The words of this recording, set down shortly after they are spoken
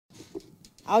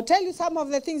I'll tell you some of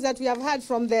the things that we have heard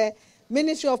from the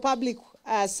Ministry of Public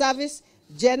Service,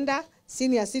 Gender,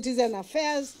 Senior Citizen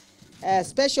Affairs,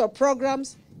 Special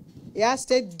Programs,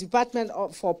 State Department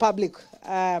for Public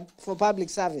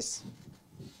Service.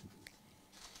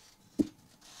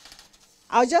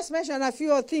 I'll just mention a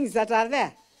few things that are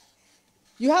there.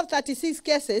 You have 36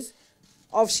 cases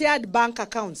of shared bank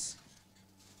accounts.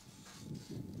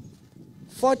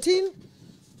 14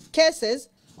 cases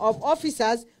of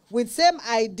officers with same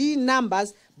ID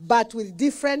numbers but with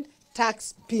different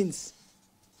tax pins.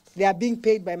 They are being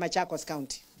paid by Machakos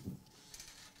County.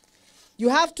 You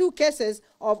have 2 cases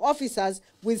of officers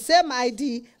with same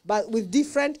ID but with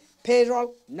different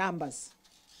payroll numbers.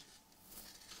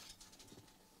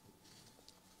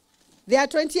 There are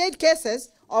 28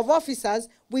 cases of officers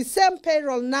with same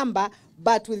payroll number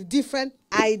but with different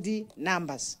ID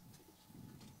numbers.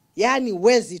 Yani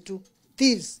wezi tu,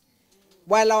 thieves.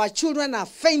 While our children are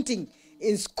fainting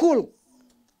in school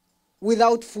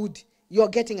without food, you're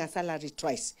getting a salary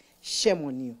twice. Shame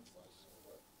on you.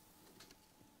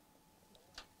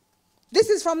 This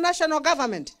is from national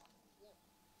government.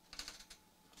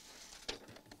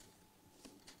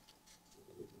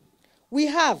 We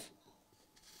have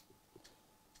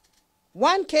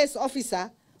 1 case officer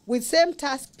with same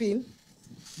task pin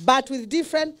but with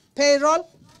different payroll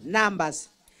numbers.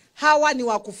 Hawa ni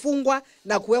wakufungwa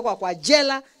na kuwekwa kwa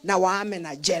jela na waame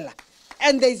na jela.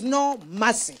 And there is no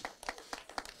mercy.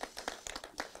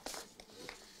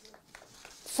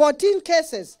 14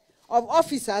 cases of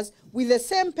officers with the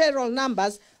same payroll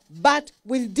numbers but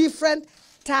with different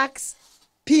tax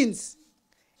pins.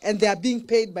 And they are being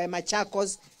paid by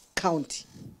Machakos County.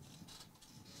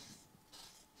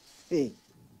 8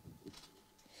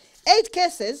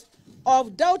 cases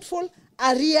of doubtful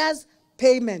arrears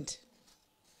payment.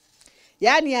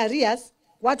 Yani arrears,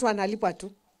 watu wanalipwa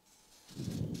tu.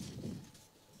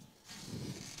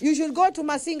 You should go to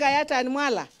Masinga, Yata and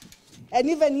Mwala, and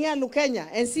even here in Kenya,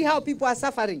 and see how people are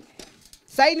suffering.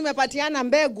 Sai nimepatiana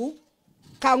mbegu,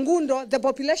 Kangundo, the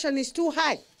population is too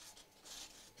high.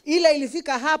 Ile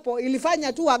ilifika hapo,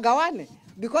 ilifanya tu wagawane,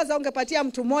 because ungepatia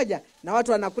mtu moja, na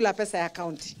watu wanakula pesa ya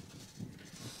county.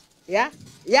 Yeah?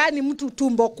 Yani mtu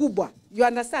tumbo kubwa. You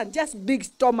understand? Just big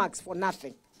stomachs for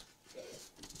nothing.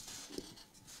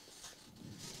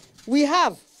 We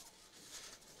have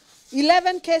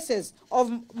 11 cases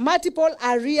of multiple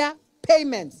arrear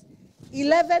payments.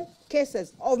 11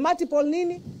 cases of multiple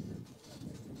nini?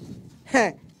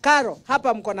 Karo,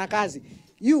 hapa mko na kazi.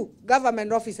 You,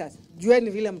 government officers, jueni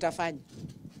vile mtafanya.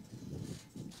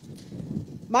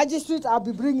 Magistrate, I'll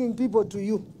be bringing people to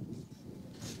you.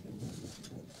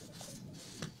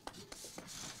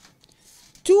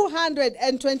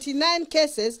 229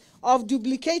 cases of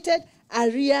duplicated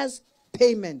arrears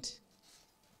payment.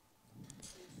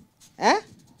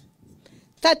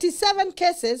 37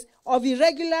 cases of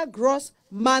irregular gross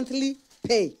monthly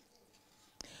pay.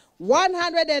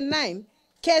 109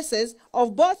 cases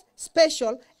of both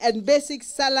special and basic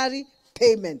salary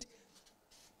payment.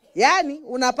 Yani,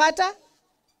 unapata?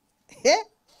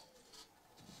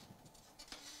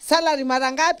 Salary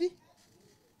marangapi?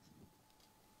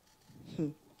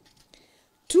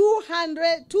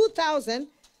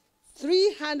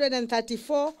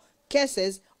 2,334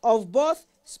 cases of both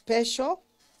special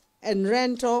and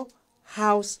rental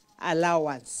house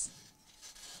allowance.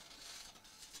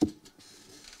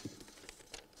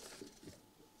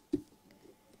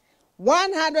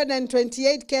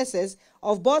 $128 cases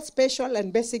of both special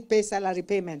and basic pay salary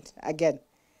payment again.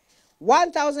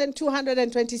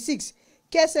 1,226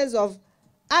 cases of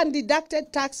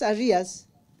undeducted tax arrears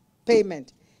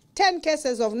payment. 10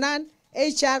 cases of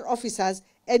non-HR officers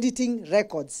editing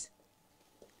records.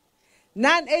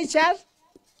 Non-HR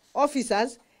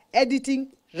officers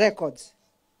editing records.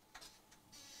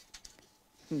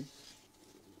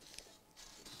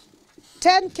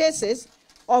 10 cases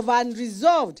of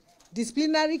unresolved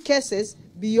disciplinary cases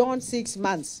beyond 6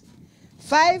 months.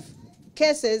 5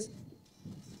 cases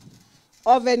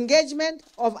of engagement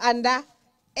of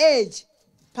underage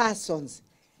persons.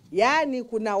 Yani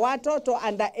kuna watoto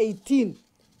under 18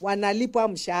 wanalipwa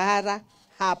mshahara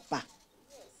hapa.